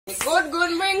Good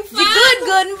bring back. The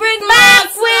good bring back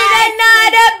with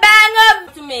another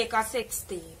banger. To make a sex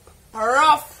tape.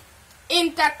 Rough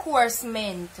intercourse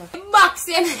meant.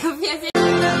 Boxing.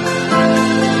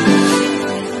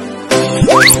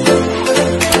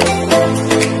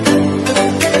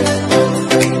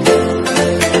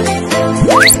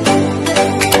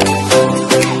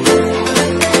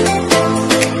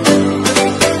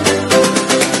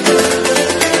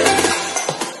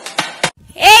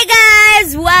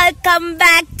 Welcome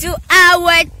back to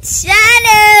our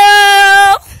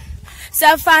channel.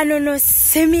 So far no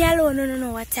see me alone, no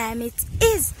know what time it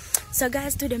is. So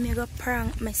guys, today me go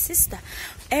prank my sister.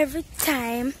 Every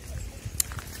time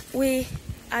we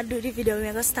do the video, we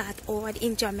go start over the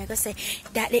intro. Me go say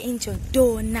that the intro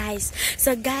do nice.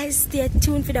 So guys, stay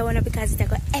tuned for that one because it's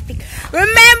go epic.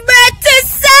 Remember to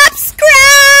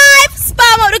subscribe.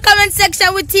 Spam out the comment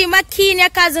section with Team Mackadia,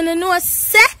 cause you know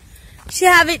say she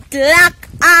have it locked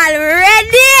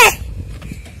already.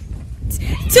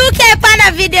 2K for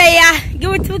the video, yeah.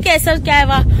 Give me 2K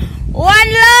subscriber.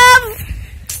 One love.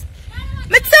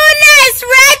 Me too nice.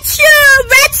 Red shoe.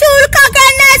 Look how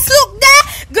nice. Look there.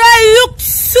 Girl, you look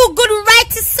so good right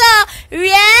to saw.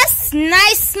 Yes.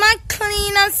 Nice man,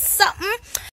 clean and something.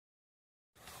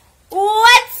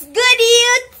 What's good,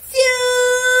 YouTube?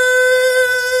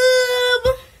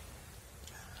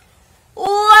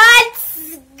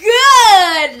 What's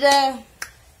good?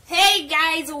 Hey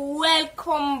guys,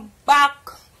 welcome back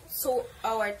to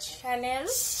our channel.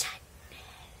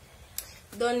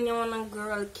 Don't you want a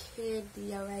girl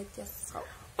Mackadia right yourself?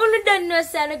 You don't know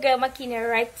son girl Mackadia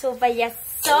right over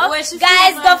yourself.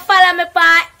 Guys, go follow me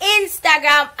on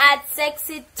Instagram at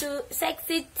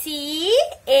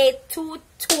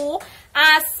sexyt822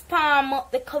 and spam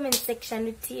up the comment section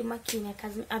with Team Mackadia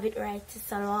because I have it right to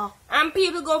sell. And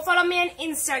people go follow me on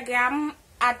Instagram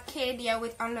at Mackadia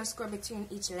with underscore between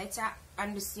each letter,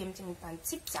 and the same thing on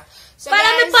TikTok. So follow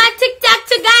me on TikTok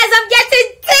too, guys. I'm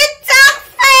getting TikTok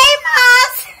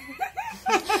famous.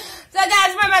 So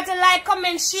guys, remember to like,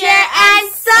 comment, share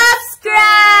and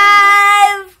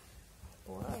subscribe.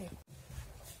 Boy.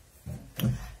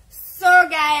 So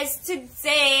guys,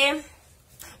 today,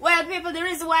 well people, the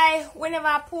reason why whenever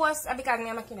I post because me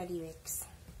and Mackadia directs.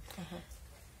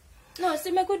 No, see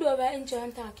me could do over enjoy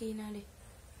and talking now.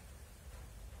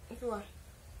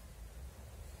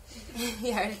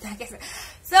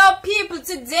 So people,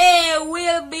 today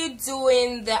we'll be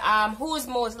doing the who's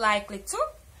most likely to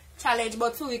challenge,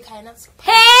 but who we kind of.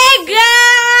 Hey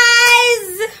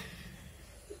guys,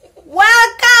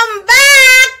 welcome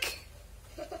back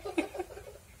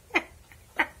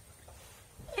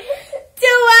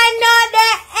to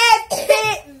another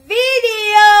epic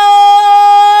video.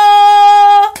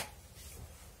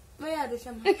 Where are the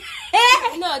Shama?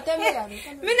 No, tell me that. Me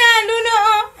not do no.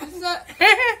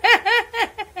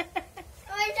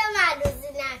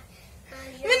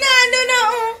 Me not do no.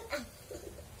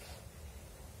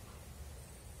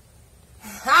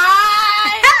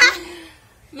 Hi.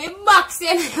 Me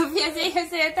boxing. You say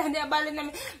it and they're balling me.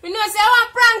 Me know say I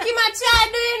want pranky my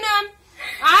child, you know.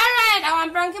 Alright, I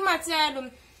want pranky my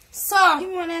child. So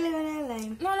You wanna live on a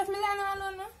line? no, let me line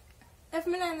alone. No? Let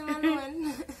me line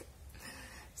alone.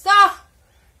 So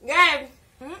guys.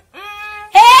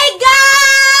 Hey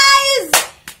guys!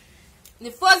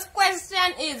 The first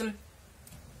question is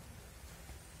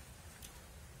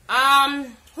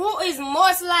who is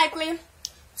most likely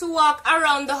to walk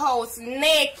around the house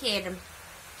naked?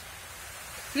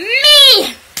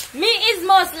 Me! Me is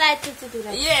most likely to do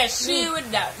that. Yeah, she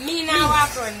would that. Me now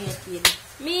walk around naked.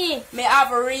 Me. May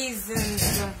have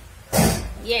reasons.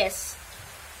 Yes.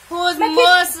 Who's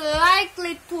most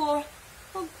likely to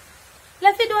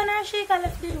Left the door and shake and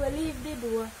left the door. Leave the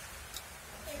door.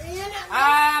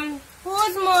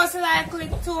 who's most likely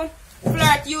to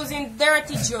flirt using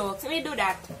dirty jokes? Let me do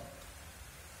that.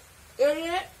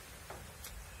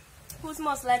 Who's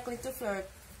most likely to flirt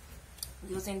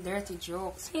using dirty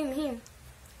jokes? Him.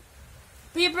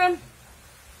 People.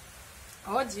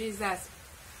 Oh Jesus.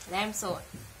 I'm so.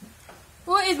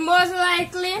 Who is most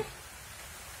likely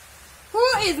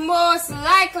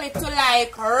to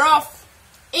like rough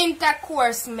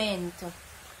intercourse meant?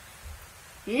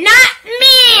 Not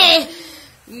me!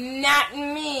 Not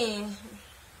me.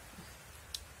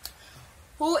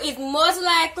 Who is most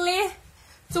likely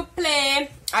to play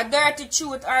a dirty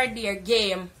truth or dare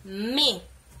game? Me.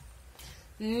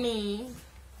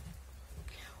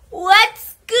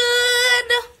 What's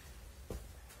good?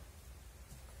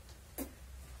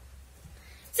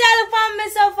 Tell upon me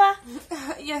so far.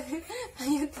 You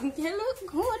think you look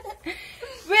good?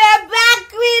 We're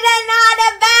back with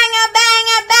another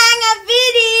banger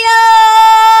video.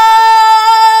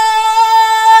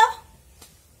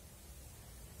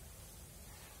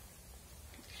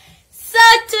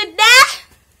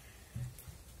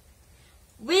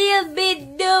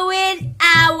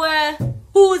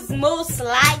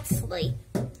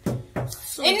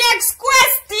 So. The next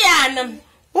question.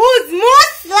 Who's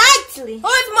most likely?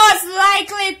 Who's most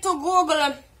likely to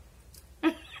Google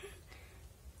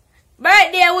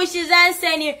Birthday wishes and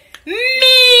send you.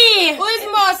 Me! Who is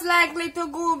most likely to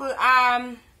Google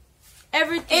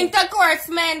everything? intercourse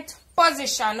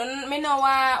position? Me know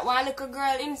one little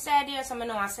girl inside here, so I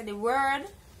know I say the word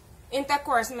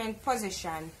intercourse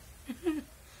position.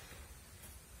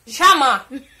 Shama.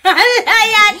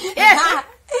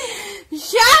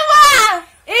 Shama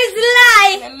It's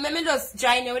lie. Let me just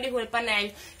join you with the whole panel.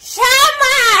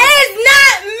 Shama It's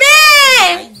not me.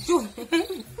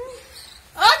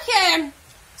 Okay.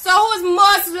 So who's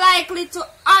most likely to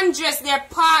undress their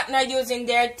partner using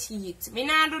their teeth? Me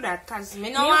not do that because me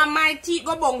no want my teeth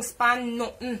go bong span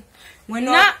nothing.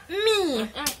 Not me.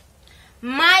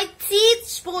 My teeth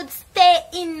should stay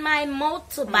in my mouth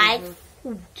to buy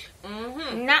food.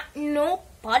 Not no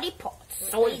body parts.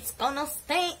 So it's gonna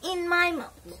stay in my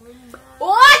mouth.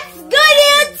 What's good,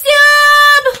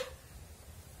 YouTube?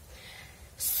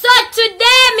 So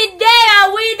today me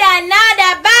there with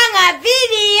another banger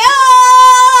video.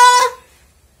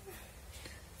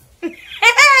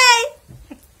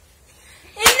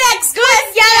 Next Good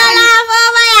question. girl laugh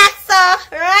over here,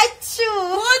 right through.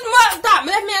 Who's most stop,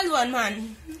 let me alone,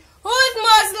 man. Who's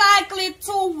most likely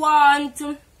to want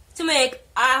to make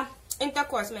a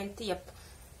intercourse tape?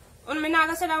 When me not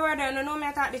gonna say that word, I don't know me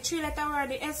I thought the 3-letter word,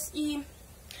 the S-E.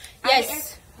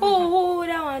 Yes. Who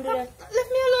that want to do that? Let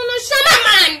me alone, no Shama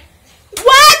man.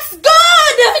 What's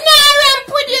good? Me not ramp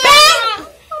with you.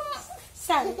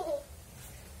 Sorry.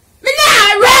 Me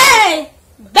not ramp.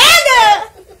 Banger!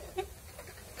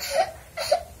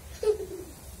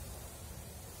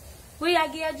 We are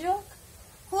get a joke?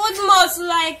 Who's most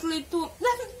likely to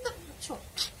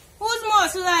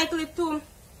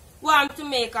want to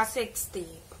make a sex tape?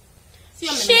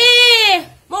 She!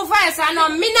 Move first, I know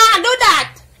me not do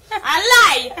that. I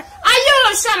lie. Are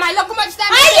you Shama? Look how much time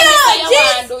Are you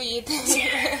want to do it.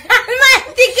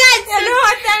 Almighty God! You know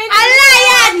what time I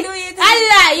lie! do it. I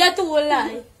lie, you too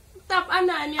lie. Stop,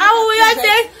 Anna. How will you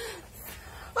say?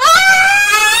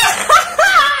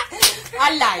 I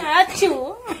lie. That's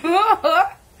you.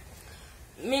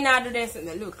 Me not do this.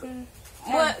 Look. Me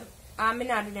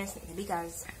not do this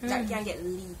because that can get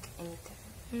leaked anytime.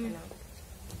 You know.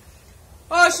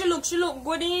 Oh, she look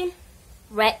good in.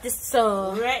 Right the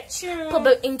saw. Right, sure.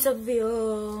 Public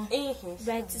interview.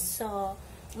 Right the saw.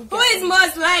 Who is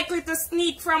most likely to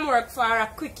sneak from work for a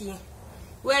quickie?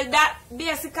 Well, that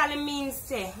basically means,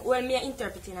 say, well, me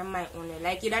interpreting on my own.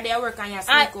 Like, you that they work and you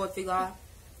sneak out figure.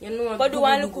 You know, but do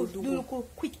one look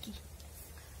quickie.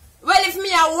 Well, if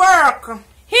me at work,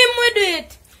 him will do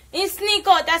it. He sneak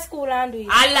out at school and do it.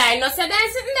 I lie. No, say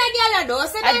then sitting there, girl. Don't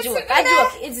say A then joke. sitting A there.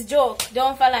 joke. It's a joke.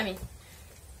 Don't follow me.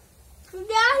 Girl,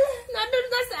 not do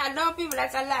that. I know people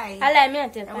that's a lie. I lie me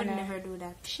and tell I would her. never do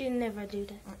that. She'll never do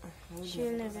that.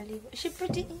 She'll never leave. She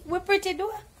pretty. We pretty do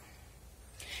her.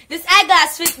 This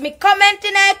eyeglass fit me. Comment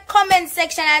in the comment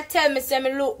section and tell me say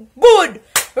me look good.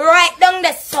 Right down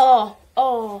the saw.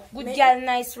 Oh, good girl,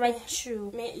 nice right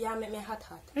through. Make me hot.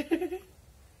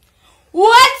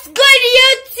 What's good,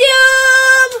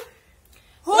 YouTube?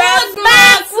 We're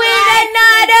back with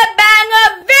another banger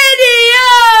video.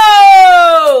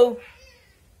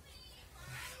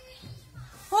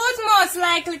 Who's most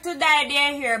likely to dye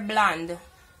their hair blonde?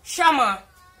 Shama.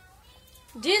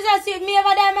 Jesus, if me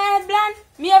ever dye my hair blonde,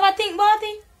 me ever think about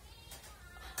it?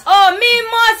 Oh, me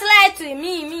most likely.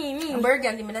 Me.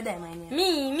 Burgundy, me not dye mine.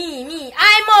 Me.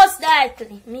 I most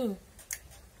likely. Me.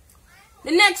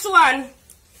 The next one.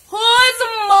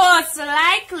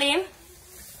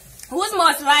 Who's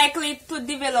most likely to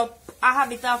develop a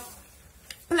habit of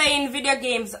playing video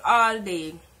games all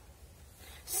day?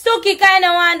 Stucky kind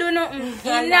of want to do nothing. He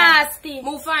nasty.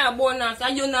 Move on your bonus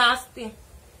and you nasty.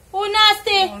 Who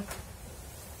nasty?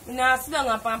 You nasty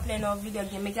don't go and play no video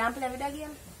game. You can't play video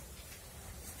game.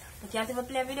 You can't even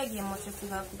play video game much if you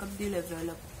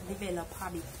develop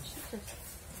habit.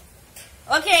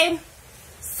 Okay.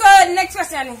 So next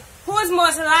question. Who's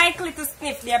most likely to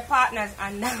sniff their partner's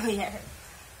underwear?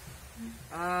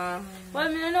 Well,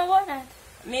 me don't know about that.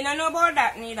 Me don't know about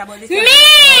that neither, but this Me!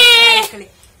 is likely.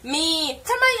 Me.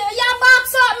 Come on, your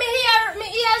box up me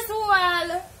ears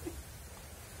wall.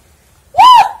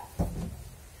 Woo!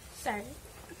 Sorry.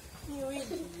 Me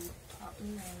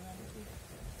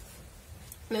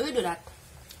will do that.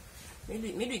 Me do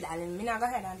it, darling. Me not go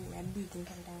ahead and do my breathing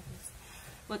sometimes.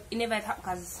 But it never happen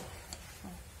because.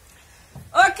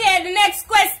 Okay, the next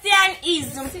question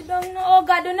is. Sit down now. Oh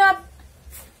God, do not.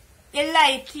 The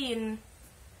lighting.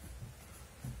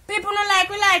 People don't like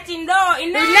we lighting though.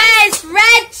 Nice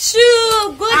red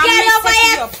shoe. Good girl over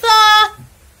here, so.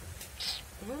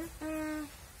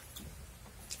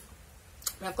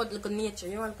 I cut little nature.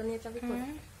 You want little nature?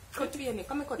 Cut for you.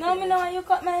 Come cut. No, me know you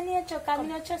cut my nature, because I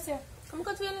don't trust you. Come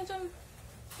cut for you nature.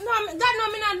 No, God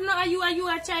no, me not know you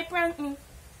a try prank me.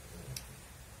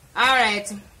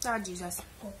 Alright. Oh Jesus.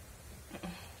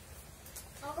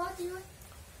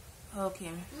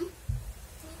 Okay.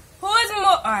 Who is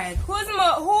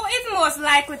most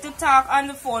likely to talk on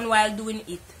the phone while doing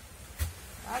it?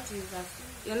 Oh Jesus.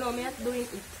 You know me at doing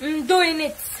it. Doing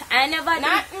it. I never do.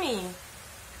 Not me.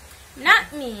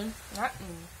 Not me. Not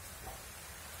me.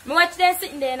 Me watch them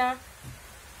sitting there now.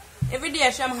 Every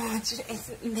day Shama watch them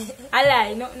sitting there. I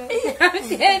lie. No. I'm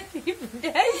saying people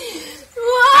die.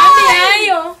 What? I'm behind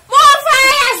you. More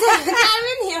fire! Call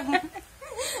me name.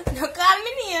 No, call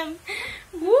me name.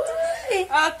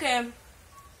 Okay.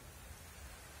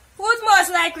 Who's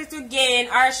most likely to gain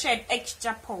or shed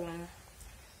extra pound?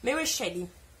 Me will shed it.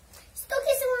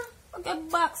 Stucky someone. Okay,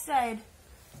 backside.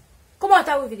 Come out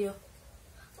of the video.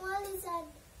 What is that?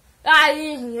 Ah,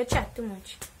 you chat too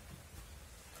much.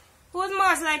 Who's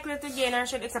most likely to gain or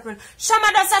shed extra pound?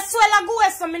 Shama does a swell a go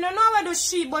so me no know where do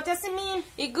she, but you see me.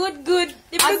 The good.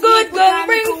 The As good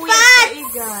bring fat. The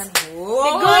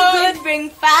The good bring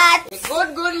fat. The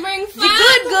good bring fat.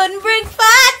 The good bring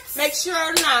fat. Make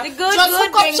sure now. The good just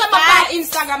look up bring Shama fat. on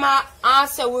Instagram and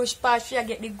say which part she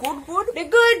get the good. The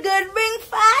good bring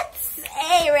fat.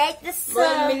 Hey, right this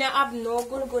Well, me not have no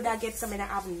good I get some, me not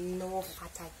have no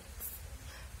fat I get.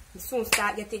 Me soon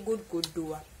start getting good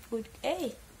do. Good.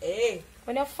 Hey. Hey.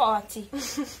 When you're 40.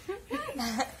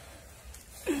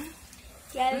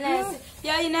 Yeah, nice.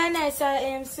 Yeah, you know, nice.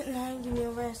 Sitting down, give me a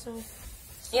verse. So.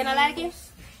 You not like it?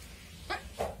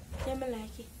 Yeah, I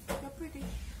like it. You're pretty.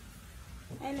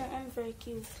 I know, I'm very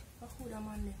cute. Oh, who that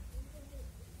man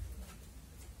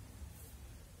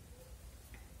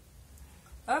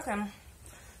there? Okay.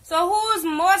 So who's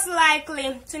most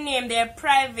likely to name their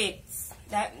privates?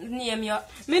 That name your...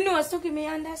 Me know, Stucky, me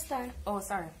understand. Oh,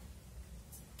 sorry.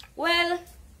 Well,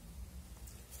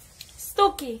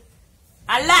 Stucky.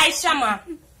 I lie, Shama.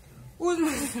 Who's...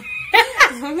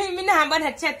 Me not about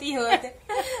to chat to you.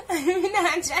 Me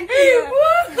not chat to you.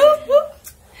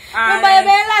 Remember your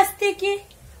last sticky?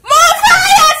 More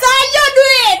fire, so you do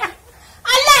it.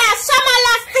 I lie, Shama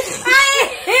last sticky.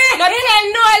 No tell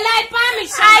no lie, me,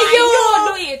 Shama. You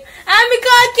do it. I'm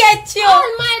gonna catch you.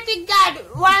 Almighty God,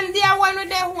 one day I want to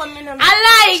do home. I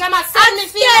lie. Shama, send me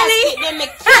for you. They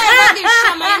make care of this,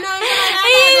 Shama. You know,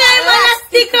 I'm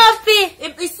stick up it.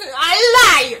 I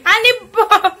lie. And the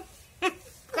bomb.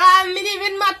 Because me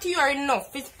even mature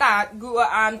enough to start go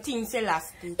things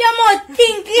elastic. You're more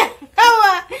thinking.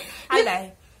 I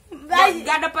lie.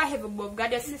 God up a heavy above.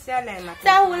 God your sister I lie.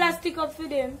 That will stick up for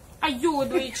them. And you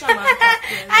do it, Shama.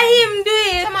 I him do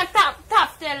it. Shama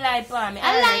top tell lie for me.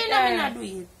 I lie, you know me not do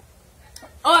it.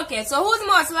 Okay, so who's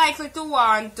most likely to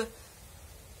want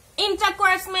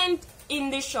intercourse in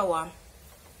the shower?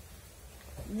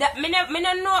 That me not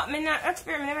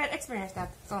experience that.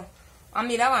 So I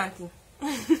mean that one thing.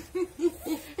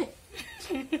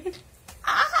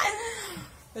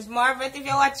 It's more of it if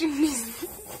you're watching this.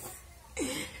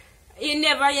 It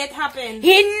never yet happened.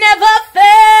 He never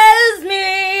fails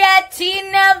me yet. He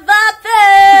never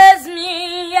fails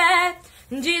me yet.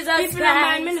 Jesus People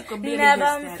Christ me look a baby never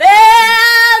just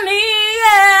fail me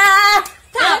yet.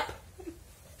 Stop.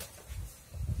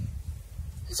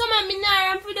 Some me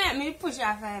not for that. Me push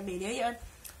off a baby.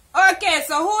 Okay,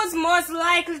 so who's most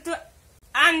likely to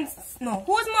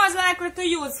who's most likely to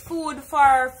use food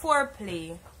for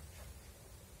foreplay?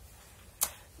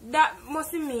 That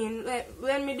must mean like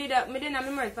when me did that, me didn't have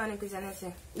memory panic question I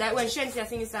say. Like when Shensia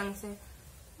sing the song say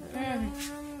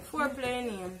foreplay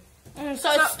name.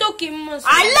 So it's stuck in must.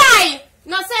 I lie!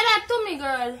 No say that to me,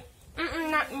 girl.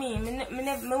 Not me. Me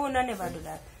would never do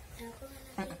that.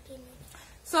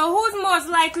 So who's most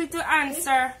likely to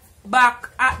answer back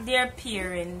at their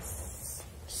parents?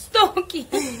 Stucky.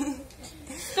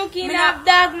 Stucky have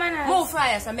dog manners. More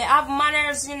fire, so me have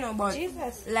manners, you know, but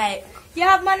Jesus. like You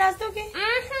have manners, Stucky?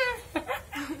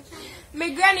 my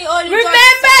granny only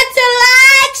Remember to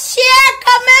like, share,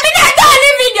 comment. me not done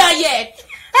the video yet.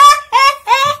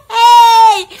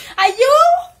 Hey, are you?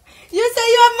 You say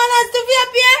you have manners to be a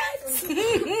parent?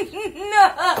 No.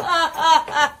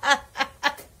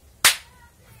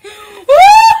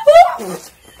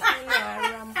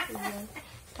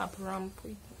 Top ramp.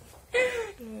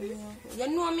 You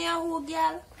know me a who,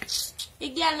 girl? The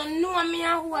girl don't know me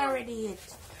a who already yet.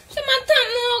 She man tell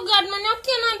me, oh God, man, you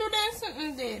cannot do that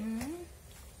something there.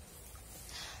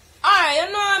 Alright, you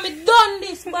know me done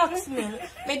this box meal.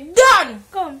 Me done.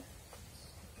 Come.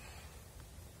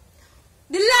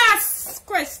 The last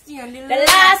question. The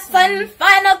last and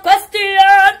final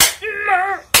question.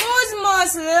 Who's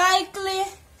most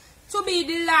to be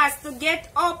the last to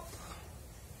get up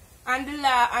and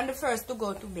the first to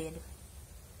go to bed.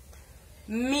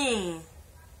 Me.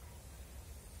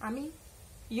 I mean,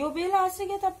 you be last to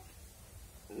get up.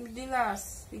 The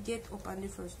last to get up and the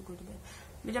first to go to bed.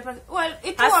 Well,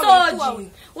 it's 2 hours.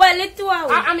 Well, it's 2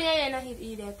 hours. I mean, I ain't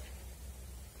eat that.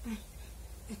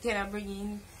 Can I bring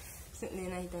in something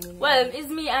like that? Well, it's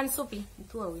me and Sophie.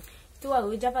 2 hours. 2 hours.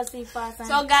 We just see fast.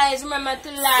 So, guys, remember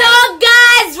to like. So,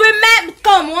 guys, remember.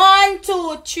 Come, 1,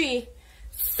 2, 3.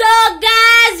 So,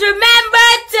 guys, remember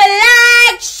to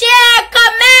like, share,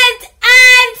 comment,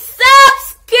 and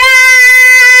subscribe.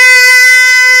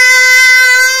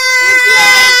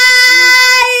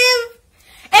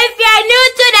 If you're new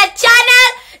to the channel,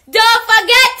 don't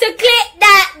forget to click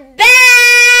that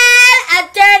bell and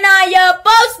turn on your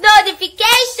post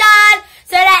notification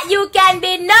so that you can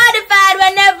be notified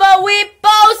whenever we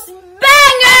post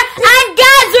banger. And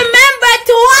guys, remember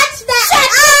to watch the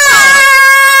ads.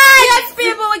 Yes,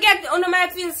 people, we get on my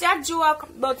feel sad joke,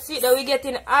 but see that we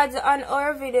getting ads on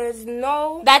our videos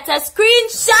now. That's a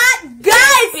screenshot,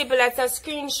 guys. People, that's a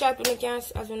screenshot when you can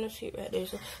as you see it right there.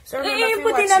 So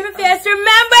remember Put it on my face.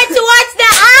 Remember to watch the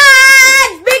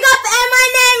ads. Big up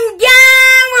M&M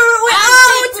gang. We're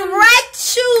out right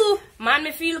through. Man,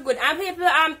 me feel good. And people,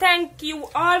 thank you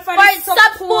all for For the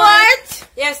support.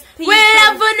 Yes, people. We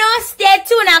love you know. Stay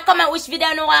tuned and comment which video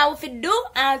you want to do.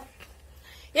 And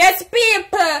yes,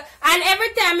 people. And every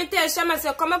time I tell Shama,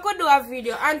 say, come and go do a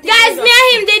video. And guys, me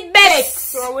and him did best.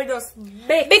 So we just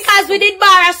bake. Because we did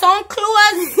borrow some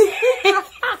clothes.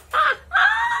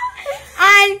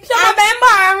 And Shama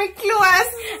buy my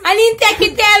clothes. And he take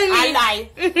it tell me. I lie.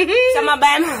 Shama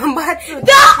buy my bottle.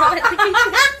 Don't.